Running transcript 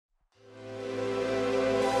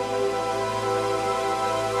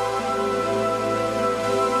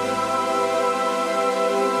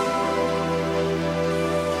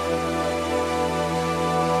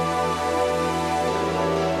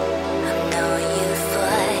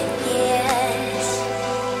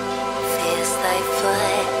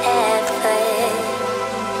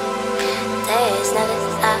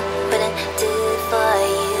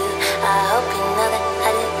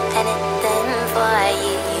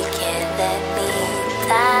let me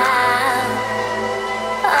down.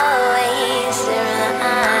 Always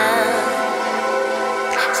around.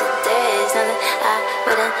 So there is nothing I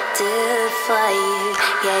wouldn't do for you.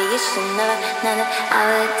 Yeah, you should know that I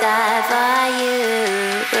would die for you.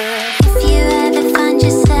 If you ever find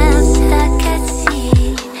yourself stuck at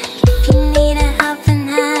sea, if you need a helping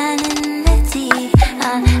hand in the deep,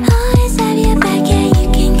 I'll always have your back. Yeah, you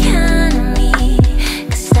can count on me,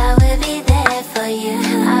 'cause I will be there for you.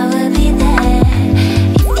 I will be there.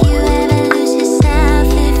 If you ever lose yourself,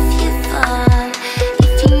 if you fall,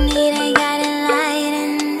 if you need a guiding light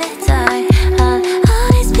in the dark, I'll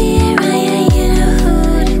always be around. Yeah, you know who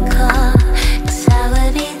to call, 'cause I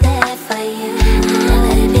will be there for you. I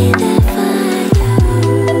will be there for you.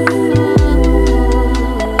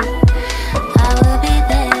 I will be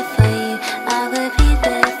there for you. I will be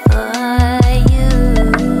there for you.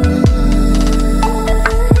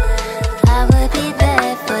 I will be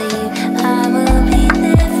there for you. I will be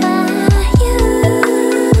there for you.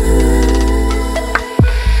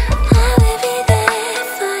 I will be there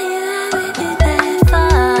for you. I will be there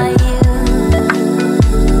for you.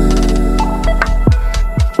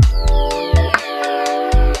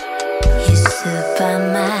 You stood by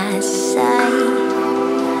my side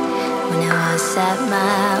when I was at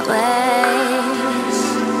my worst.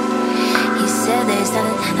 You said there's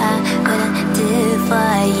nothing I wouldn't do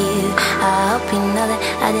for you. I hope you know that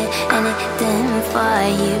I did anything for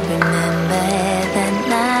you. Remember the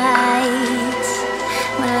nights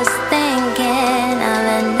when I was thinking of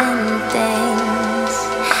ending things,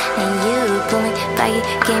 and you pulled me back, you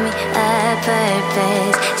gave me a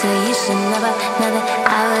purpose. So you should know that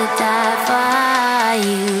I would die for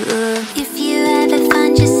you. If you ever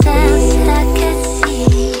find yourself stuck at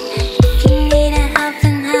sea, if you need a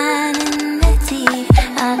helping hand in the deep,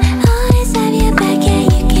 I'll always have your back. Yeah,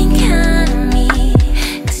 you can count on me,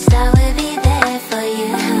 'cause I will be there for you.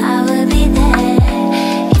 I will be there.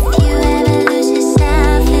 If you ever lose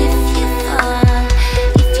yourself, if you fall,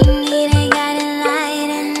 if you need a guiding light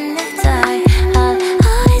in the dark, I'll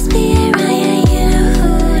always be around. Yeah, you know who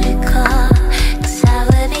to call, 'cause I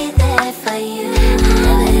will be there for you.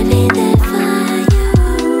 I will be there for you.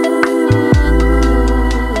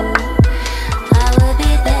 I will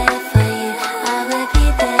be there for you. I will be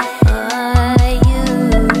there for you.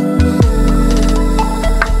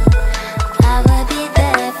 I will be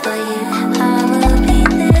there for you. I will be there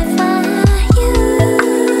for you.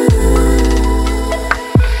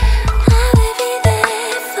 I will be there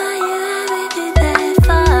for you. I will be there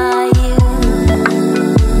for you.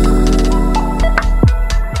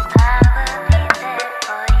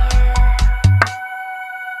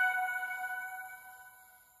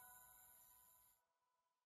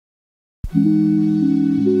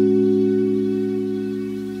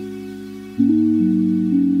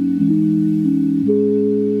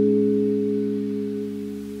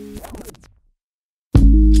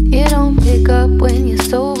 You don't pick up when you're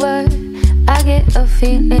sober. I get a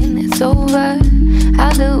feeling it's over.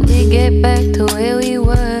 How do we get back to where we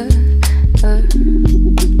were?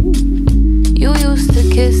 You used to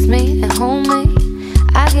kiss me and hold me.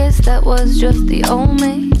 I guess that was just the old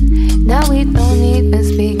me. Now we don't even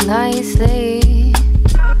speak nicely.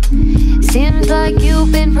 Seems like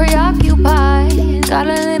you've been preoccupied. Got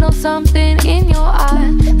a little something in your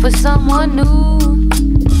eye for someone new.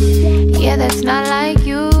 Yeah, that's not like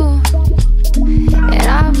you. And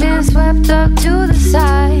I've been swept up to the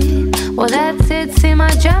side. Well, that's it, see my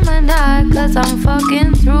Gemini, 'cause I'm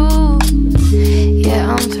fucking through.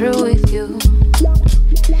 Yeah, I'm through with you.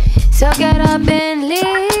 So get up and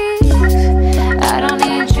leave. I don't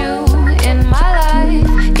need you in my life.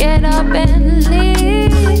 Get up and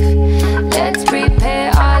leave. Let's prepare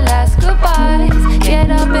our last goodbyes. Get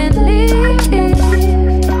up and leave.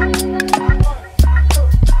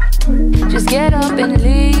 Just get up and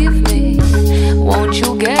leave me. Won't you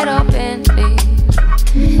get up and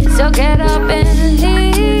leave? So get up and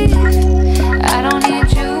leave. I don't need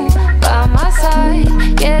you by my side.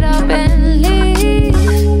 Get up and leave.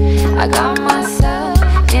 I got myself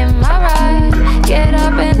in my ride. Get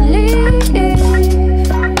up and leave.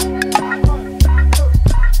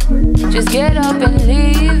 Just get up and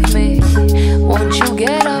leave me. Won't you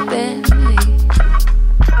get up and leave?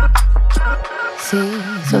 See,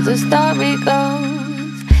 so the story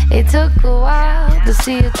goes, it took a while to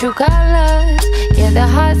see your true colors. Yeah, the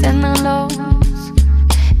highs and the lows,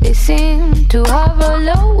 they seem to hover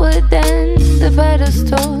lower than the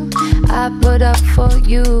pedestal I put up for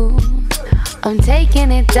you. I'm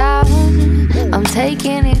taking it down, I'm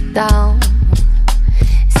taking it down.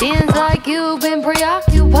 Seems like you've been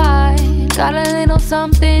preoccupied. Got a little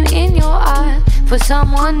something in your eye for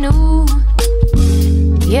someone new.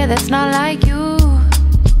 Yeah, that's not like you.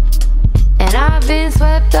 And I've been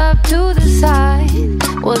swept up to the side.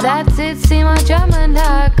 Well, that's it, see my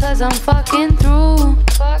Gemini, cause I'm fucking through.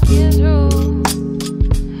 Fucking through.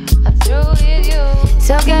 I'm through with you.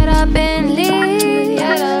 So get up and leave.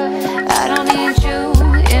 I don't need you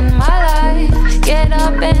in my life. Get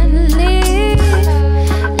up and leave.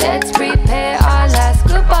 Let's prepare our last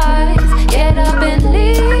goodbyes. Get up and leave.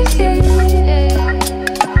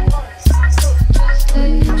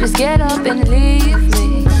 Just get up and leave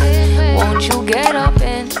me. Won't you get up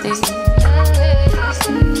and leave? I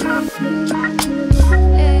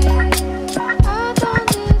don't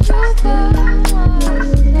need you by my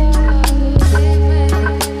side.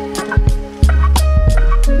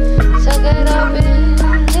 So get up and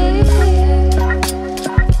leave.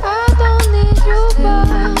 I don't need you by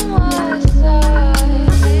my side.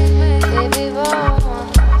 Baby, by my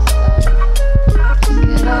side.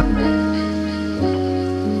 Just get up and leave.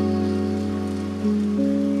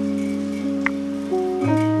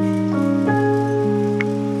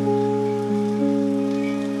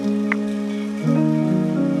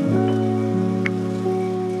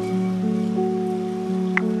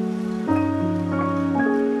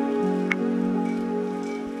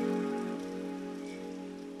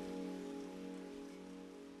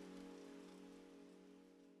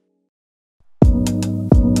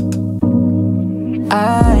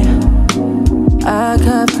 I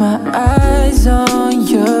got my eyes on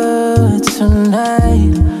you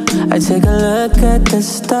tonight. I take a look at the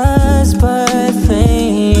stars, but they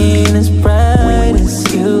ain't as bright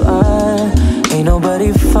as you are. Ain't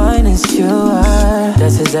nobody fine as you are.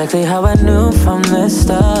 That's exactly how I knew from the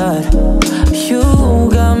start. You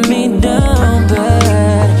got me down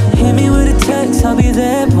bad. Hit me with a text, I'll be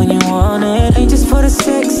there when you want it. Ain't just for the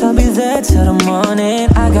sex, I'll be there till the morning.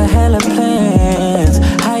 I got hella plans.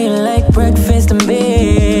 How you like breakfast in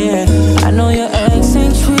bed? I know your ex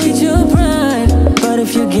ain't treat you right, but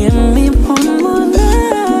if you give me one more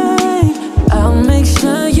night, I'll make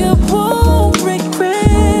sure you won't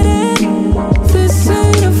regret it. This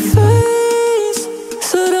ain't a phase,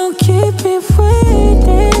 so don't keep me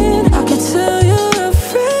waiting. I can tell you're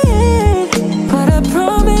afraid, but I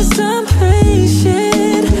promise I'm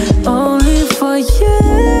patient, only for you.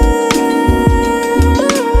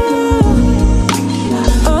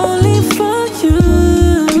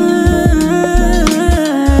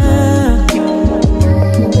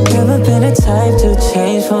 Type to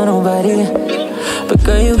change for nobody, but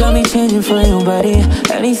girl, you got me changing for your body.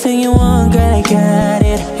 Anything you want, girl, I got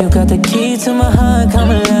it. You got the key to my heart, come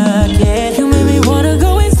and lock it. You made me wanna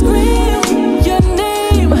go and scream your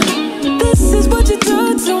name. This is what you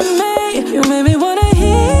do to me. You made me wanna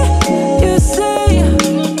hear you say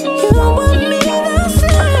you want me the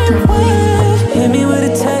same way. Hit me with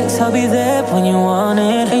a text, I'll be there when you want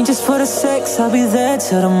it. Ain't just for the sex, I'll be there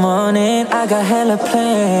till the morning. I got hella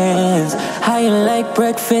plans. How you like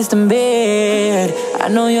breakfast in bed? I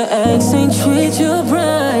know your ex ain't treat you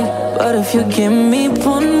right, but if you give me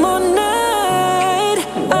one more night,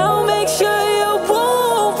 I'll make sure you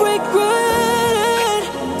won't regret it.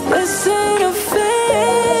 This ain't a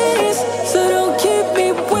phase, so don't keep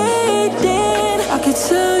me waiting. I can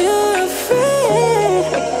tell you're afraid,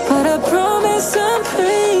 but I promise I'm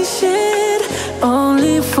patient,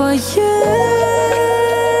 only for you.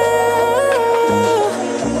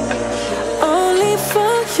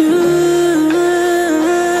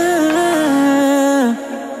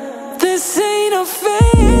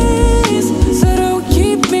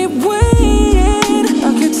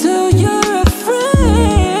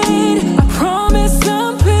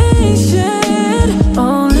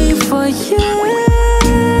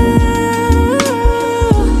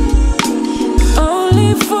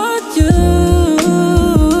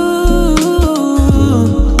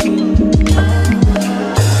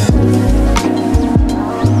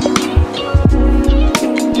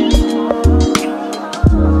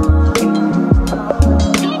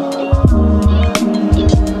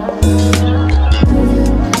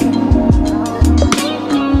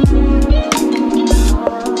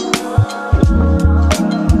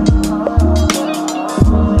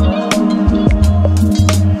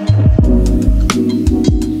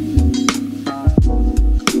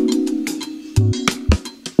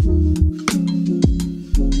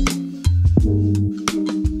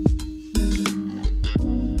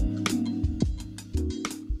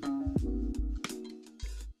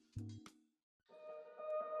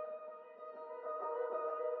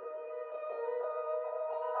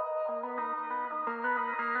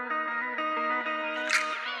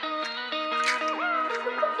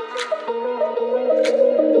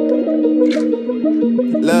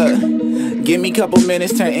 Look, give me couple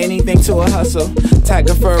minutes, turn anything to a hustle.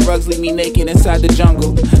 Tiger fur rugs leave me naked inside the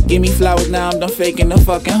jungle. Give me flowers now, I'm done faking the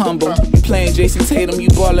fucking humble. You playing Jason Tatum, you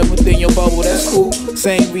ballin' within your bubble, that's cool.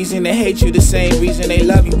 Same reason they hate you, the same reason they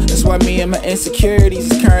love you. That's why me and my insecurities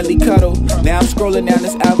is currently cuddled. Now I'm scrolling down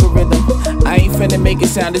this algorithm. I ain't finna make a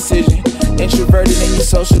sound decision. Introverted in your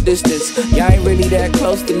social distance. Y'all ain't really that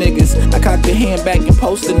close to niggas. I cock the hand back and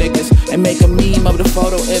post the niggas and make a meme of the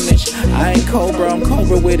photo image. I ain't Cobra, I'm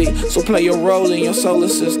Cobra with it. So play your role in your solar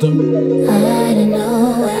system. I don't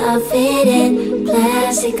know where I fit in.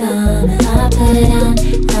 Plastic on and I put it on.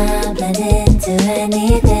 I blend into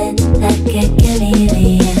anything that can give me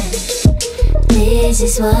the end. This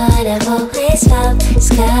is what I've always felt.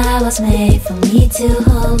 Sky was made for me to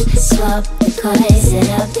hold. Swap the cards, sit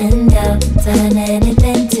up and down, turn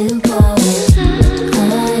anything to gold.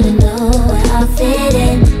 I don't know where I fit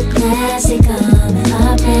in. Plastic on and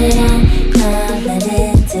I put it on. I blend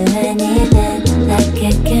into anything that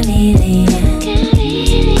can give me the end.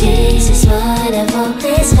 This is what I've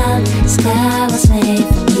always felt. Sky was made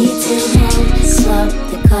for me to hold. Swap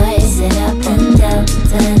the cards, sit up and down,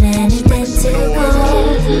 turn anything to gold.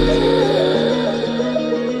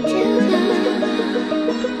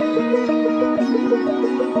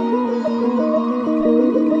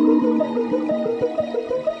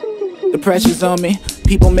 The pressure's on me.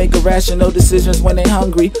 People make irrational decisions when they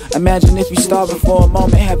hungry. Imagine if you starving for a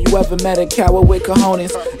moment. Have you ever met a coward with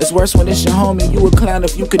cojones? It's worse when it's your homie. You a clown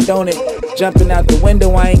if you condone it. Jumping out the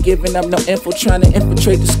window, I ain't giving up no info. Trying to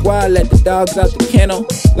infiltrate the squad, let the dogs out the kennel.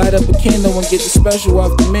 Light up a candle and get the special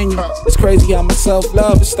off the menu. It's crazy how my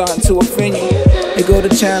self-love is starting to offend you. Here go the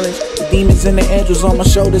challenge. The demons and the angels on my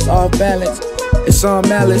shoulders off balance. It's all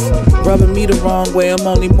malice, rubbing me the wrong way, I'm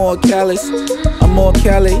only more callous. I'm more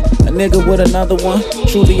Cali, a nigga with another one.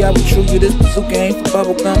 Truly I will true you, this bazooka ain't for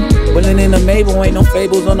bubblegum. Willin' in the Mabel, ain't no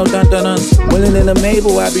fables or no dun-dun-duns. Willin' in the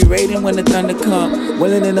Mabel, I be raiding when the thunder come.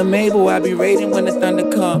 Willin' in the Mabel, I be raiding when the thunder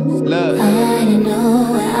comes. Love. I don't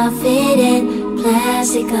know where I fit in.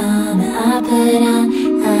 Plastic on and I put on.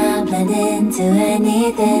 I blend into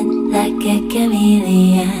anything like a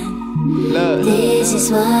chameleon. Love. This is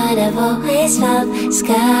what I've always felt.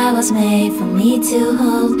 Sky was made for me to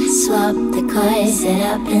hold. Swap the cards, sit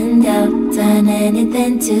up and down, turn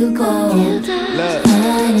anything to gold. Love.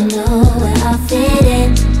 I don't know where I fit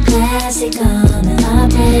in. Plastic on and I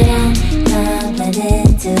put it on. I blend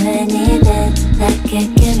into anything like a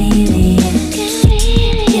chameleon.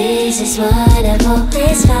 This is what I've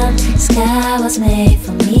always felt. Sky was made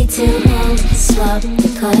for me to hold. Swap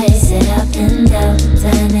the cards, sit up and down,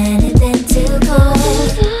 turn anything to